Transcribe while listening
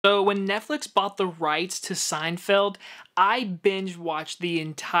So when Netflix bought the rights to Seinfeld, I binge watched the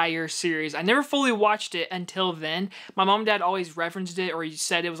entire series. I never fully watched it until then. My mom and dad always referenced it, or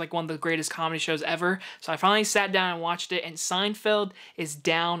said it was like one of the greatest comedy shows ever. So I finally sat down and watched it, and Seinfeld is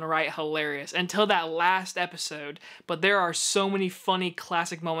downright hilarious until that last episode. But there are so many funny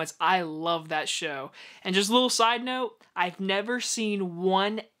classic moments. I love that show. And just a little side note, I've never seen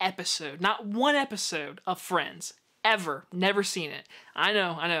one episode, not one episode of Friends. Ever. Never seen it. I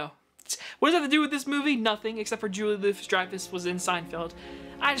know. What does that have to do with this movie? Nothing, except for Julie Louis-Dreyfus was in Seinfeld.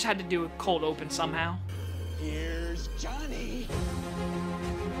 I just had to do a cold open somehow. Here's Johnny.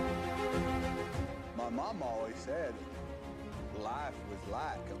 My mom always said life was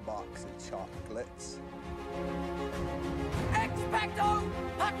like a box of chocolates. Expecto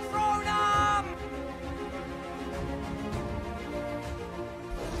Patronum!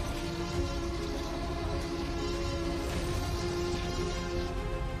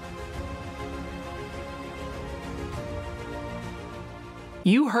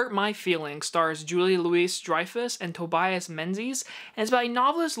 You Hurt My Feelings stars Julie Louis-Dreyfus and Tobias Menzies, and it's about a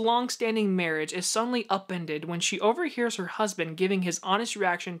novelist's long-standing marriage is suddenly upended when she overhears her husband giving his honest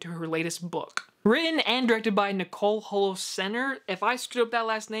reaction to her latest book. Written and directed by Nicole Holofcener. If I screwed up that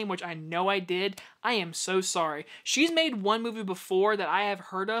last name, which I know I did, I am so sorry. She's made one movie before that I have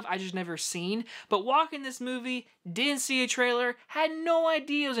heard of, I just never seen, but walking this movie, didn't see a trailer, had no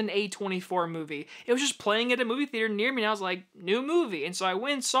idea it was an A24 movie. It was just playing at a movie theater near me and I was like, new movie. And so I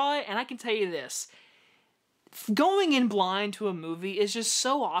went and saw it, and I can tell you this. Going in blind to a movie is just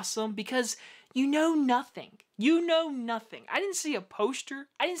so awesome because you know nothing. You know nothing. I didn't see a poster.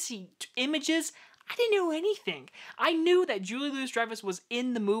 I didn't see images. I didn't know anything. I knew that Julie Louis-Dreyfus was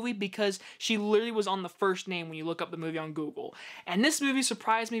in the movie because she literally was on the first name when you look up the movie on Google. And this movie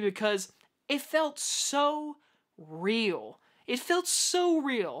surprised me because it felt so real. It felt so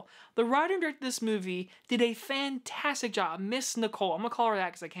real. The writer and director of this movie did a fantastic job. Miss Nicole, I'm going to call her that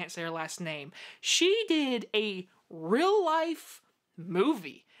because I can't say her last name. She did a real life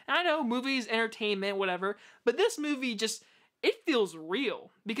movie. I know, movies, entertainment, whatever, but this movie just, it feels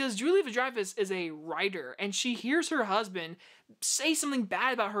real because Julie Louis-Dreyfus is a writer and she hears her husband say something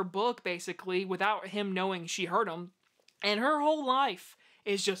bad about her book, basically, without him knowing she heard him, and her whole life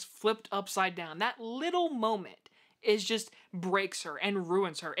is just flipped upside down. That little moment is just breaks her and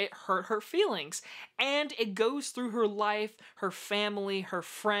ruins her. It hurt her feelings, and it goes through her life, her family, her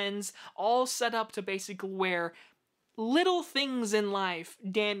friends, all set up to basically where little things in life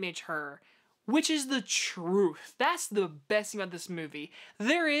damage her, which is the truth. That's the best thing about this movie.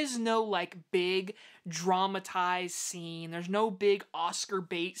 There is no like big dramatized scene. There's no big Oscar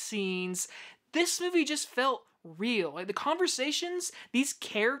bait scenes. This movie just felt real. Like the conversations, these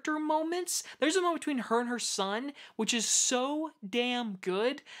character moments, there's a moment between her and her son, which is so damn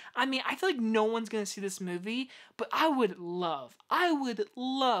good. I mean, I feel like no one's gonna see this movie, but I would love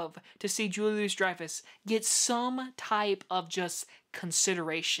to see Julie Louis-Dreyfus get some type of just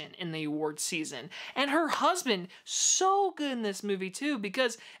consideration in the awards season. And her husband, so good in this movie too,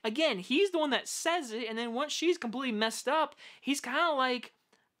 because again, he's the one that says it, and then once she's completely messed up, he's kind of like,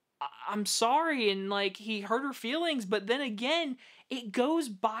 I'm sorry, and like he hurt her feelings, but then again, it goes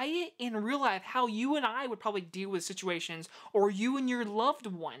by it in real life how you and I would probably deal with situations, or you and your loved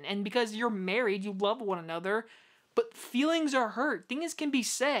one, and because you're married, you love one another, but feelings are hurt, things can be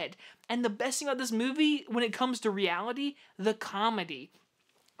said, and the best thing about this movie, when it comes to reality, the comedy.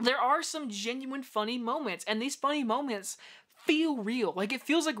 There are some genuine funny moments, and these funny moments feel real, like it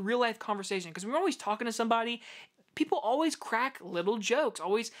feels like real life conversation, because we're always talking to somebody. People always crack little jokes,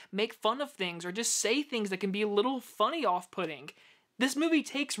 always make fun of things, or just say things that can be a little funny off-putting. This movie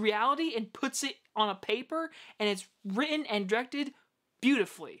takes reality and puts it on a paper, and it's written and directed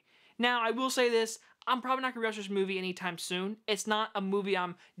beautifully. Now, I will say this, I'm probably not going to rewatch this movie anytime soon. It's not a movie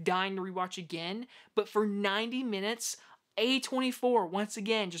I'm dying to rewatch again, but for 90 minutes, A24, once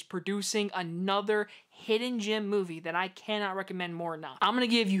again, just producing another hidden gem movie that I cannot recommend more enough. I'm going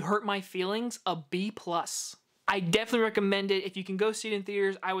to give You Hurt My Feelings a B+. I definitely recommend it. If you can go see it in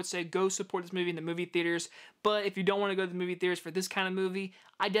theaters, I would say go support this movie in the movie theaters. But if you don't want to go to the movie theaters for this kind of movie,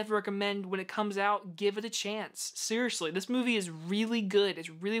 I definitely recommend when it comes out, give it a chance. Seriously, this movie is really good. It's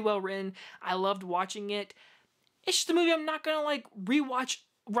really well written. I loved watching it. It's just a movie I'm not going to like rewatch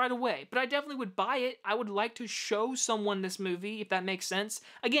right away, but I definitely would buy it. I would like to show someone this movie, if that makes sense.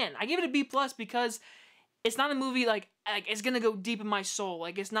 Again, I give it a B+ because it's not a movie like it's gonna go deep in my soul.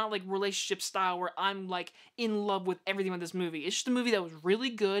 Like, it's not like relationship style where I'm like in love with everything with this movie. It's just a movie that was really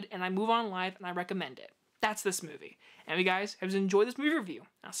good, and I move on in life and I recommend it. That's this movie. And if you guys have enjoyed this movie review,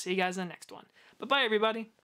 I'll see you guys in the next one. Bye bye, everybody.